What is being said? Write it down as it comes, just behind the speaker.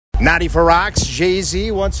94 Rocks,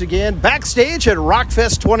 Jay-Z once again, backstage at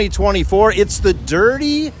Rockfest 2024. It's the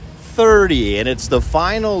Dirty 30, and it's the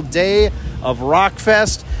final day of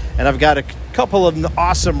Rockfest. And I've got a couple of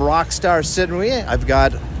awesome rock stars sitting with me. I've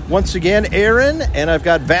got, once again, Aaron, and I've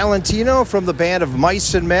got Valentino from the band of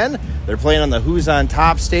Mice and Men. They're playing on the Who's on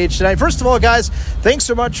Top stage tonight. First of all, guys, thanks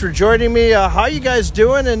so much for joining me. How you guys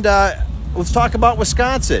doing? And let's talk about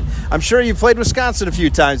Wisconsin. I'm sure you've played Wisconsin a few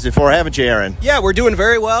times before, haven't you, Aaron? Yeah, we're doing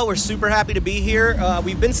very well. We're super happy to be here.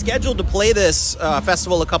 We've been scheduled to play this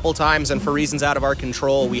festival a couple times, and for reasons out of our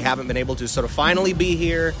control, we haven't been able to sort of finally be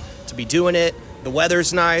here to be doing it. The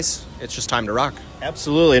weather's nice. It's just time to rock.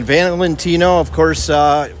 Absolutely. And Valentino, of course,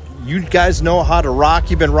 you guys know how to rock.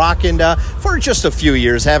 You've been rocking for just a few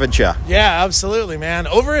years, haven't you? Yeah, absolutely, man.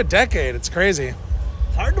 Over a decade. It's crazy.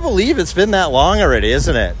 Hard to believe it's been that long already,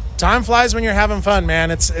 isn't it? Time flies when you're having fun,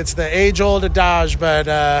 man. It's the age-old adage,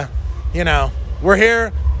 but, you know, we're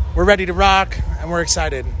here, we're ready to rock, and we're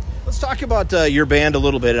excited. Let's talk about your band a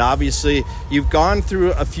little bit. Obviously, you've gone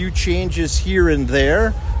through a few changes here and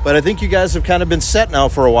there, but I think you guys have kind of been set now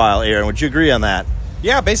for a while, Aaron. Would you agree on that?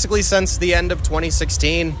 Yeah, basically since the end of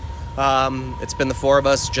 2016, it's been the four of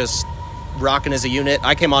us just rocking as a unit.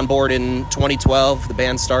 I came on board in 2012. The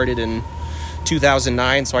band started in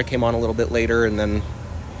 2009, so I came on a little bit later, and then...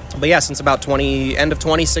 But yeah, since about end of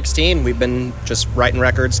 2016, we've been just writing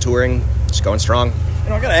records, touring, just going strong.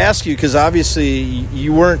 I got to ask you, because obviously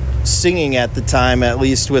you weren't singing at the time, at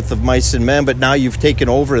least with the Mice and Men, but now you've taken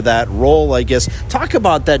over that role, I guess. Talk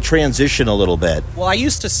about that transition a little bit. Well, I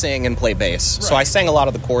used to sing and play bass, right. So I sang a lot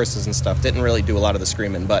of the choruses and stuff. Didn't really do a lot of the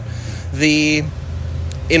screaming, but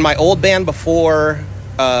in my old band before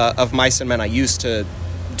of Mice and Men, I used to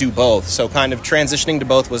do both, so kind of transitioning to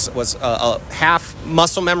both was a half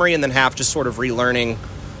muscle memory and then half just sort of relearning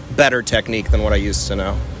better technique than what I used to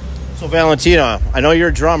know. So Valentino, I know you're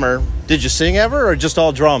a drummer. Did you sing ever, or just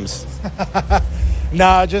all drums?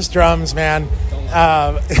 No, just drums, man.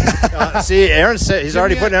 See, Aaron said he's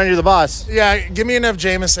already putting on you the boss. Yeah, give me enough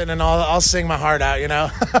Jameson and I'll sing my heart out, you know.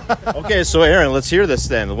 Okay, so Aaron, let's hear this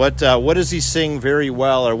then. What does he sing very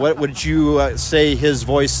well, or what would you say his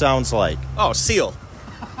voice sounds like? Oh, Seal.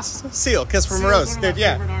 Seal, Kiss from a Rose, dude.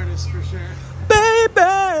 Yeah, favorite artist for sure.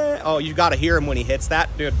 Baby. Oh, you got to hear him when he hits that,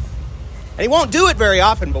 dude. And he won't do it very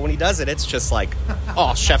often, but when he does it, it's just like,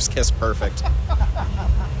 oh, chef's kiss, perfect.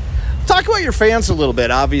 Talk about your fans a little bit.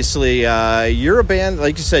 Obviously, you're a band,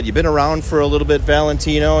 like you said, you've been around for a little bit,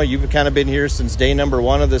 Valentino. You've kind of been here since day number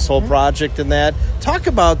one of this whole project and that. Talk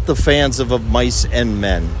about the fans of Mice and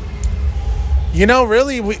Men. You know,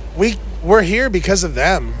 really, we're here because of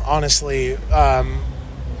them, honestly.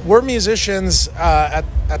 We're musicians at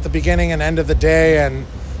the beginning and end of the day, and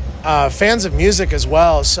fans of music as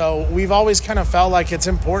well. So we've always kind of felt like it's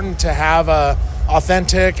important to have a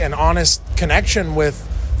authentic and honest connection with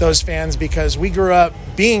those fans, because we grew up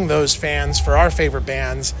being those fans for our favorite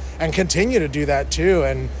bands and continue to do that too.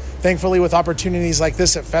 And thankfully, with opportunities like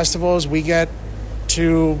this at festivals, we get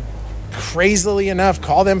to, crazily enough,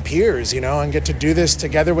 call them peers, you know, and get to do this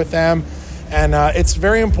together with them. And it's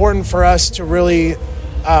very important for us to really...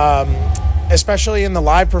 especially in the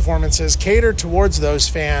live performances, cater towards those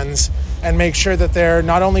fans and make sure that they're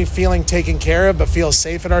not only feeling taken care of, but feel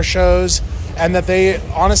safe at our shows, and that they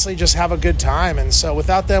honestly just have a good time. And so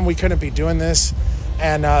without them, we couldn't be doing this.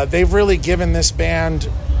 And they've really given this band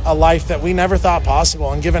a life that we never thought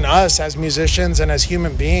possible, and given us as musicians and as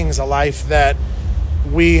human beings a life that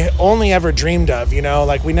we only ever dreamed of, you know,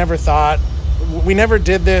 like we never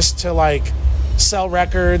did this to like sell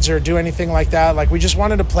records or do anything like that. Like, we just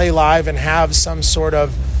wanted to play live and have some sort of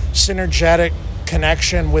synergetic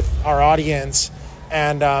connection with our audience,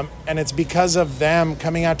 and it's because of them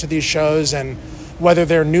coming out to these shows, and whether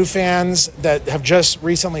they're new fans that have just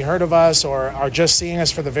recently heard of us or are just seeing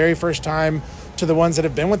us for the very first time, to the ones that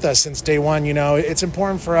have been with us since day one. You know, it's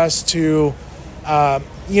important for us to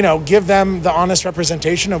you know, give them the honest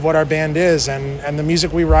representation of what our band is, and the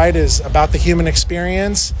music we write is about the human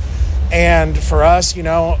experience. And for us, you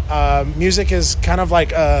know, music is kind of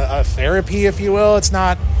like a therapy, if you will. It's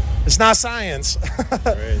not science,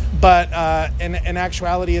 right. But in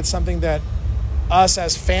actuality, it's something that us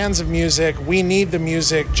as fans of music, we need the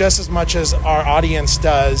music just as much as our audience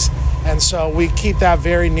does. And so we keep that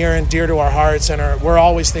very near and dear to our hearts, and we're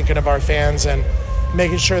always thinking of our fans and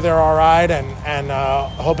making sure they're all right, and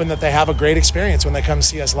hoping that they have a great experience when they come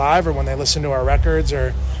see us live, or when they listen to our records,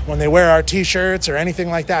 or when they wear our T-shirts or anything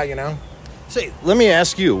like that, you know? Say, let me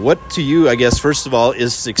ask you, what to you, I guess, first of all,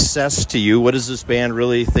 is success to you? What does this band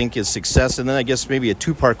really think is success? And then I guess maybe a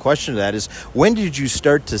two-part question to that is, when did you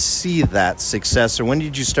start to see that success? Or when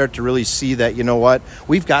did you start to really see that, you know what,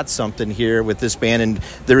 we've got something here with this band, and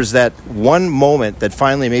there's that one moment that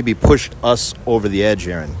finally maybe pushed us over the edge,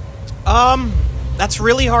 Aaron? That's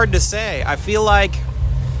really hard to say. I feel like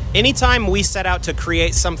anytime we set out to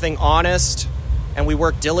create something honest and we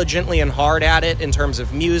work diligently and hard at it in terms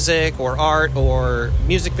of music or art or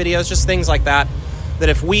music videos, just things like that, that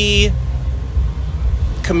if we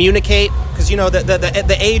communicate, because, you know,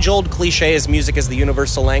 the age-old cliche is music is the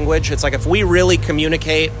universal language. It's like if we really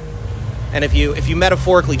communicate, and if you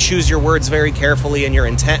metaphorically choose your words very carefully and your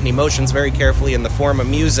intent and emotions very carefully in the form of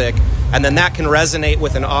music, and then that can resonate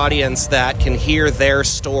with an audience that can hear their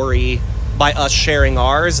story by us sharing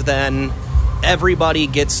ours, then everybody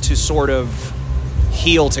gets to sort of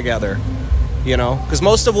heal together, you know? Because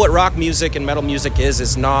most of what rock music and metal music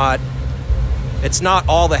is not, it's not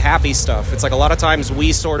all the happy stuff. It's like a lot of times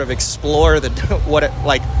we sort of explore the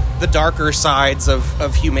darker sides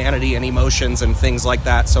of humanity and emotions and things like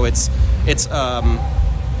that. So it's and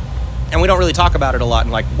we don't really talk about it a lot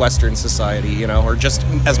in like Western society, you know, or just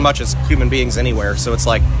as much as human beings anywhere. So it's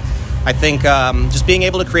like, I think just being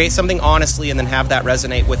able to create something honestly and then have that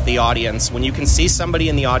resonate with the audience. When you can see somebody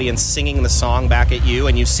in the audience singing the song back at you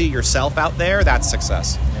and you see yourself out there, that's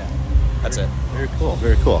success. Yeah. That's it. Very cool.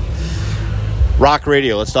 Very cool. Rock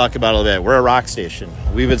radio, let's talk about it a little bit. We're a rock station.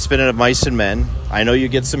 We've been spinning of Mice and Men. I know you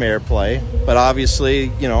get some airplay, but obviously,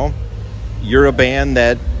 you know, you're a band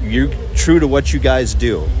that you're true to what you guys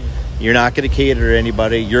do. You're not going to cater to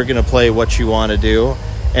anybody. You're going to play what you want to do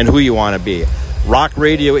and who you want to be. Rock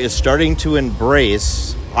radio is starting to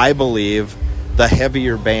embrace, I believe, the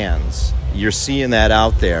heavier bands. You're seeing that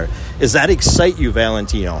out there. Does that excite you,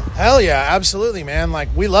 Valentino? Hell yeah, absolutely, man. Like,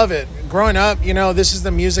 we love it. Growing up, you know, this is the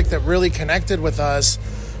music that really connected with us.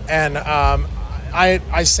 And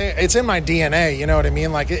I say it's in my DNA, you know what I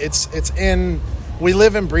mean? Like, it's in, we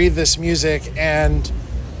live and breathe this music, and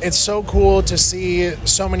it's so cool to see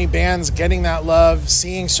so many bands getting that love,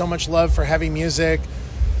 seeing so much love for heavy music.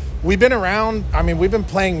 We've been around, I mean, we've been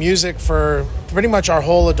playing music for pretty much our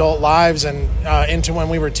whole adult lives and into when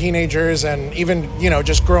we were teenagers and even, you know,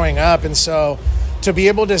 just growing up. And so to be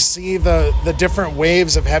able to see the different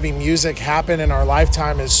waves of heavy music happen in our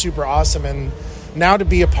lifetime is super awesome. And now to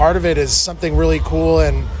be a part of it is something really cool.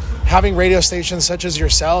 And having radio stations such as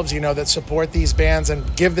yourselves, you know, that support these bands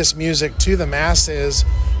and give this music to the masses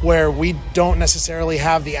where we don't necessarily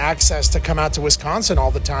have the access to come out to Wisconsin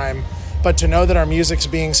all the time. But to know that our music's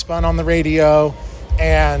being spun on the radio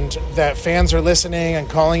and that fans are listening and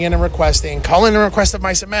calling in and requesting, calling in a request of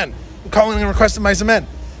Mice and Men, calling in a request of Mice and Men,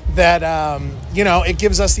 that, you know, it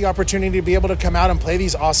gives us the opportunity to be able to come out and play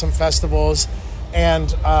these awesome festivals.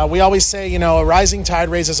 And we always say, you know, a rising tide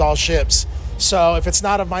raises all ships. So if it's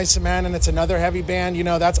not of Mice and Men and it's another heavy band, you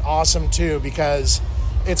know, that's awesome too, because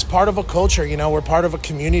it's part of a culture, you know, we're part of a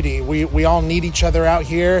community. We all need each other out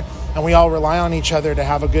here, and we all rely on each other to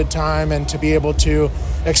have a good time and to be able to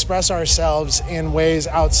express ourselves in ways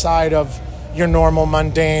outside of your normal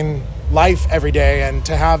mundane life every day. And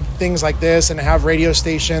to have things like this and to have radio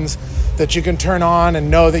stations that you can turn on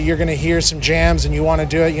and know that you're going to hear some jams and you want to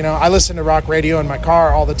do it. You know, I listen to rock radio in my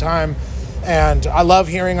car all the time, and I love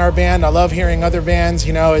hearing our band. I love hearing other bands.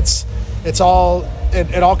 You know, it all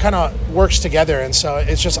kind of works together, and so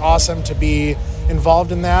it's just awesome to be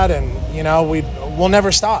involved in that. And you know, we'll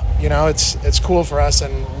never stop. You know, it's cool for us,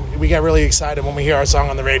 and we get really excited when we hear our song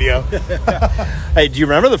on the radio. Hey, do you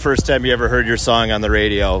remember the first time you ever heard your song on the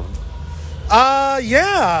radio?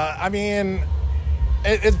 Yeah. I mean,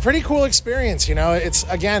 it's a pretty cool experience. You know, it's,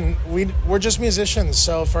 again, we're just musicians,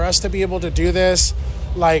 so for us to be able to do this,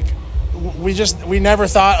 like, we never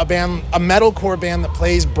thought a metalcore band that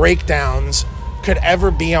plays breakdowns could ever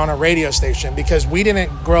be on a radio station, because we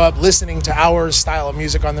didn't grow up listening to our style of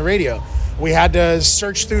music on the radio. We had to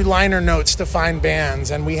search through liner notes to find bands,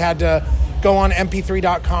 and we had to go on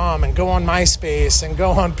mp3.com and go on MySpace and go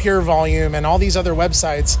on Pure Volume and all these other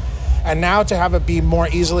websites. And now to have it be more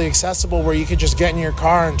easily accessible, where you could just get in your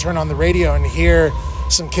car and turn on the radio and hear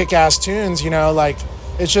some kick-ass tunes, you know, like,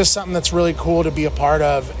 it's just something that's really cool to be a part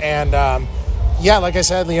of. And yeah, like I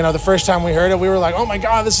said, you know, the first time we heard it, we were like, oh my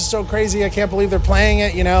God, this is so crazy. I can't believe they're playing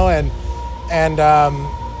it, you know, and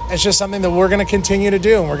it's just something that we're going to continue to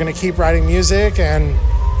do. And we're going to keep writing music and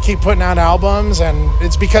keep putting out albums. And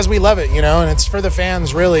it's because we love it, you know, and it's for the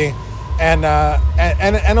fans, really. And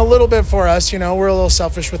a little bit for us, you know, we're a little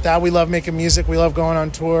selfish with that. We love making music. We love going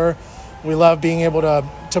on tour. We love being able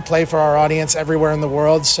to play for our audience everywhere in the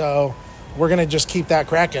world. So we're going to just keep that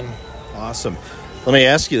cracking. Awesome. Let me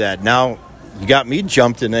ask you that. Now, you got me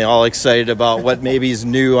jumped and all excited about what maybe is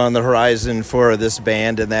new on the horizon for this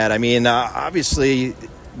band and that. I mean, obviously,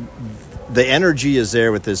 the energy is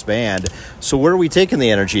there with this band. So where are we taking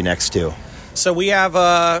the energy next to? So we have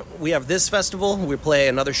this festival. We play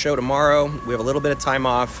another show tomorrow. We have a little bit of time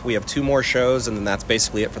off. We have 2 more shows, and then that's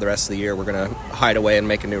basically it for the rest of the year. We're going to hide away and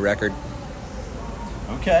make a new record.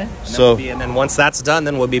 Okay. And then once that's done,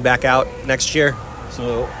 then we'll be back out next year.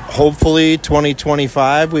 So hopefully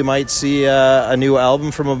 2025 we might see a new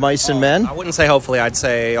album from Mice and Men? I wouldn't say hopefully. I'd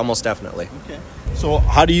say almost definitely. Okay. So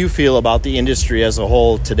how do you feel about the industry as a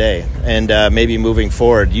whole today and maybe moving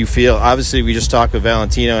forward? Do you feel, obviously we just talked with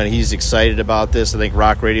Valentino and he's excited about this. I think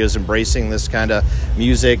rock radio is embracing this kind of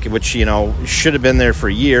music, which, should have been there for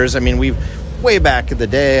years. I mean, way back in the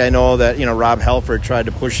day, I know that, Rob Halford tried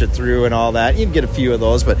to push it through and all that. You'd get a few of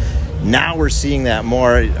those, but now we're seeing that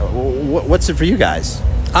more. What's it for you guys?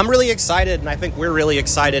 I'm really excited, and I think we're really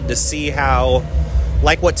excited to see how,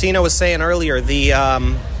 like what Tina was saying earlier, the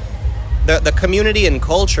community and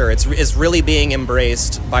culture is really being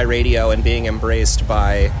embraced by radio and being embraced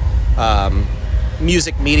by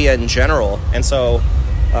music media in general. And so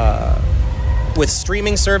with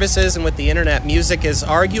streaming services and with the internet, music is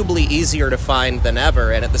arguably easier to find than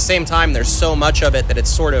ever. And at the same time, there's so much of it that it's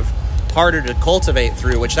sort of harder to cultivate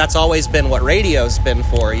through, which that's always been what radio's been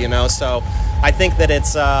for, So I think that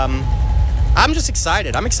it's, I'm just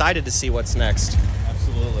excited. I'm excited to see what's next.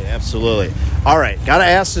 Absolutely. All right, got to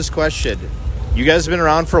ask this question. You guys have been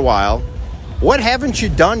around for a while. What haven't you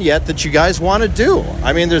done yet that you guys want to do?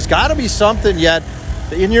 I mean, there's got to be something yet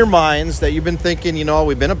in your minds that you've been thinking,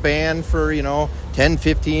 we've been a band for, 10,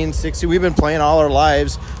 15, 60. We've been playing all our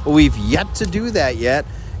lives, but we've yet to do that yet.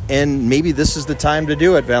 And maybe this is the time to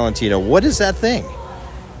do it, Valentino. What is that thing?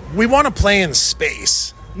 We want to play in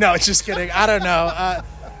space. No, it's just kidding. I don't know.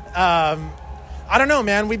 I don't know,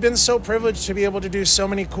 man. We've been so privileged to be able to do so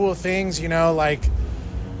many cool things, like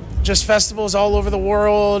just festivals all over the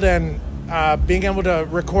world and being able to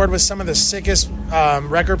record with some of the sickest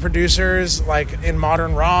record producers, like in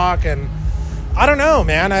modern rock. And I don't know,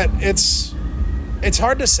 man. It's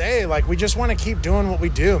hard to say. Like, we just want to keep doing what we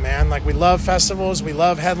do, man. Like, we love festivals. We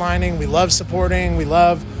love headlining. We love supporting. We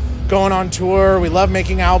love going on tour. We love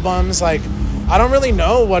making albums. Like, I don't really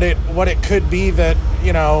know what it could be that,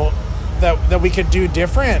 that we could do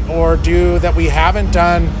different or do that we haven't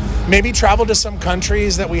done. Maybe travel to some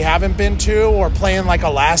countries that we haven't been to, or play in like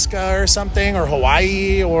Alaska or something, or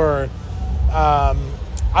Hawaii, or I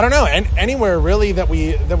don't know, anywhere really that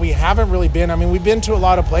we haven't really been. I mean, we've been to a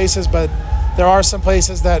lot of places, but there are some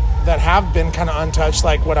places that have been kind of untouched,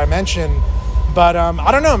 like what I mentioned. But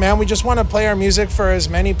I don't know, man. We just want to play our music for as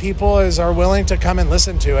many people as are willing to come and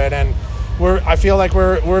listen to it. And I feel like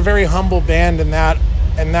we're a very humble band in that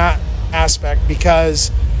aspect,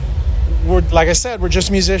 because like I said, we're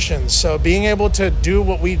just musicians. So being able to do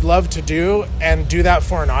what we'd love to do and do that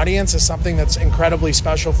for an audience is something that's incredibly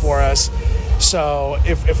special for us. So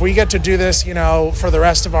if we get to do this, for the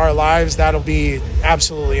rest of our lives, that'll be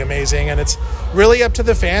absolutely amazing. And it's really up to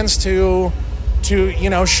the fans to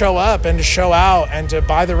show up and to show out and to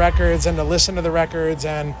buy the records and to listen to the records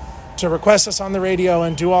and to request us on the radio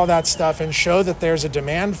and do all that stuff and show that there's a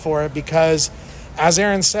demand for it. Because as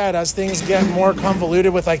Aaron said, as things get more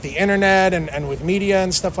convoluted with like the internet and with media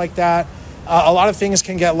and stuff like that, a lot of things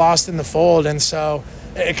can get lost in the fold. And so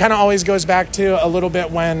it kind of always goes back to a little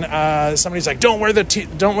bit when somebody's like, don't wear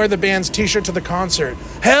the band's t-shirt to the concert.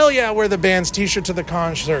 Hell yeah, wear the band's t-shirt to the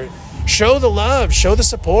concert. Show the love, show the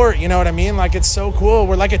support, you know what I mean? Like, it's so cool.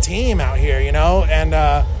 We're like a team out here,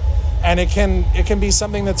 and it can be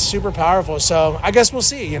something that's super powerful. So I guess we'll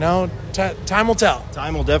see, time will tell.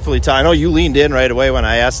 Time will definitely tell. I know you leaned in right away when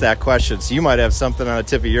I asked that question, so you might have something on the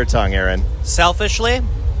tip of your tongue, Aaron. Selfishly,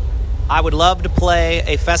 I would love to play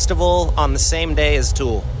a festival on the same day as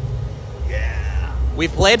Tool. Yeah.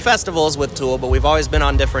 We've played festivals with Tool, but we've always been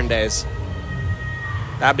on different days.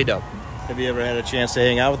 That'd be dope. Have you ever had a chance to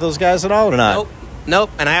hang out with those guys at all or not?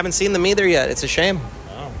 Nope. And I haven't seen them either yet. It's a shame.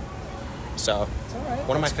 Oh. So,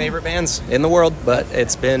 one of my favorite bands in the world, but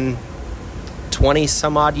it's been 20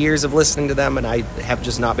 some odd years of listening to them, and I have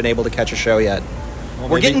just not been able to catch a show yet. Well,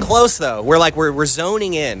 we're getting close though. We're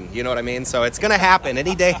zoning in, you know what I mean? So it's gonna happen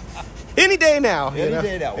any day. Any day now. Any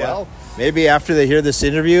day now. Well, maybe after they hear this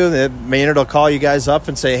interview, Maynard will call you guys up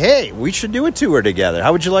and say, hey, we should do a tour together.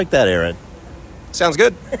 How would you like that, Aaron? Sounds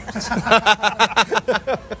good.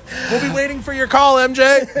 We'll be waiting for your call,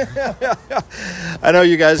 MJ. I know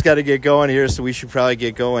you guys got to get going here, so we should probably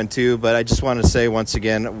get going too. But I just want to say once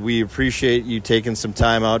again, we appreciate you taking some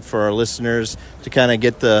time out for our listeners to kind of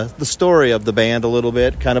get the story of the band a little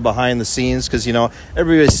bit, kind of behind the scenes, because, you know,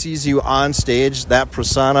 everybody sees you on stage, that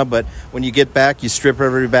persona, but when you get back, you strip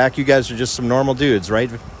everybody back. You guys are just some normal dudes, right?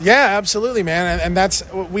 Yeah, absolutely, man. And that's,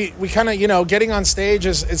 we kind of, you know, getting on stage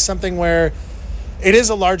is something where it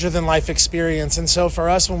is a larger-than-life experience, and so for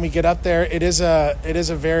us, when we get up there, it is a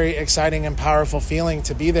very exciting and powerful feeling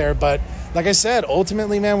to be there. But like I said,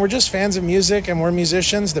 ultimately, man, we're just fans of music, and we're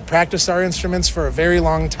musicians that practiced our instruments for a very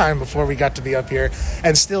long time before we got to be up here,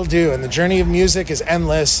 and still do. And the journey of music is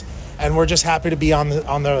endless, and we're just happy to be on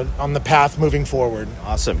the path moving forward.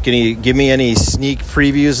 Awesome. Can you give me any sneak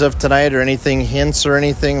previews of tonight, or anything, hints or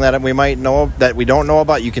anything that we might know that we don't know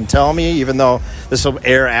about? You can tell me, even though this will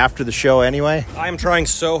air after the show anyway. I'm trying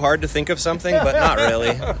so hard to think of something, but not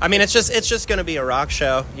really. I mean, it's just going to be a rock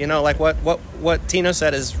show. You know, like what Tino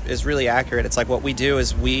said is really accurate. It's like what we do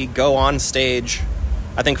is we go on stage,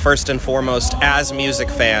 I think first and foremost, as music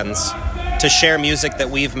fans, to share music that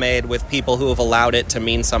we've made with people who have allowed it to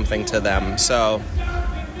mean something to them. So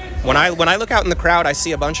when I look out in the crowd, I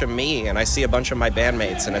see a bunch of me and I see a bunch of my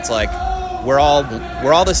bandmates, and it's like we're all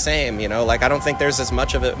the same, you know? Like, I don't think there's as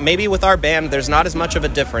much of it. Maybe with our band, there's not as much of a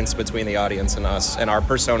difference between the audience and us and our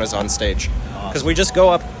personas on stage, because we just go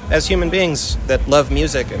up as human beings that love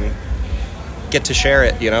music and get to share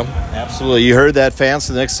it, you know? Absolutely. You heard that, fans.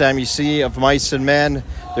 The next time you see Of Mice and Men,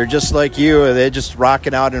 they're just like you. They're just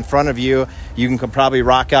rocking out in front of you. You can probably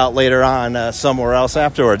rock out later on somewhere else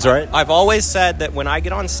afterwards, right? I've always said that when I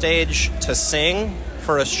get on stage to sing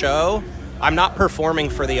for a show, I'm not performing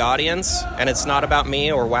for the audience, and it's not about me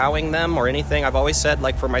or wowing them or anything. I've always said,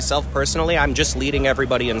 like, for myself personally, I'm just leading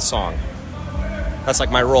everybody in song. That's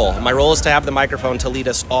like my role. My role is to have the microphone to lead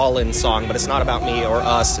us all in song, but it's not about me or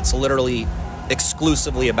us. It's literally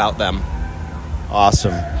exclusively about them.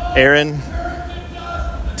 Awesome. Aaron,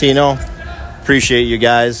 Tino, appreciate you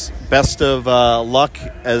guys. Best of luck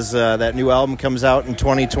as that new album comes out in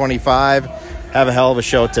 2025. Have a hell of a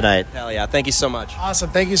show tonight. Hell yeah. Thank you so much. Awesome.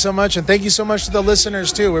 Thank you so much. And thank you so much to the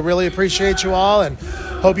listeners, too. We really appreciate you all, and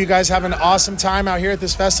hope you guys have an awesome time out here at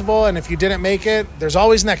this festival. And if you didn't make it, there's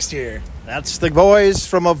always next year. That's the boys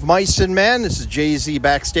from Of Mice and Men. This is Jay-Z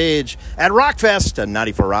backstage at Rockfest on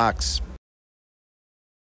 94 Rocks.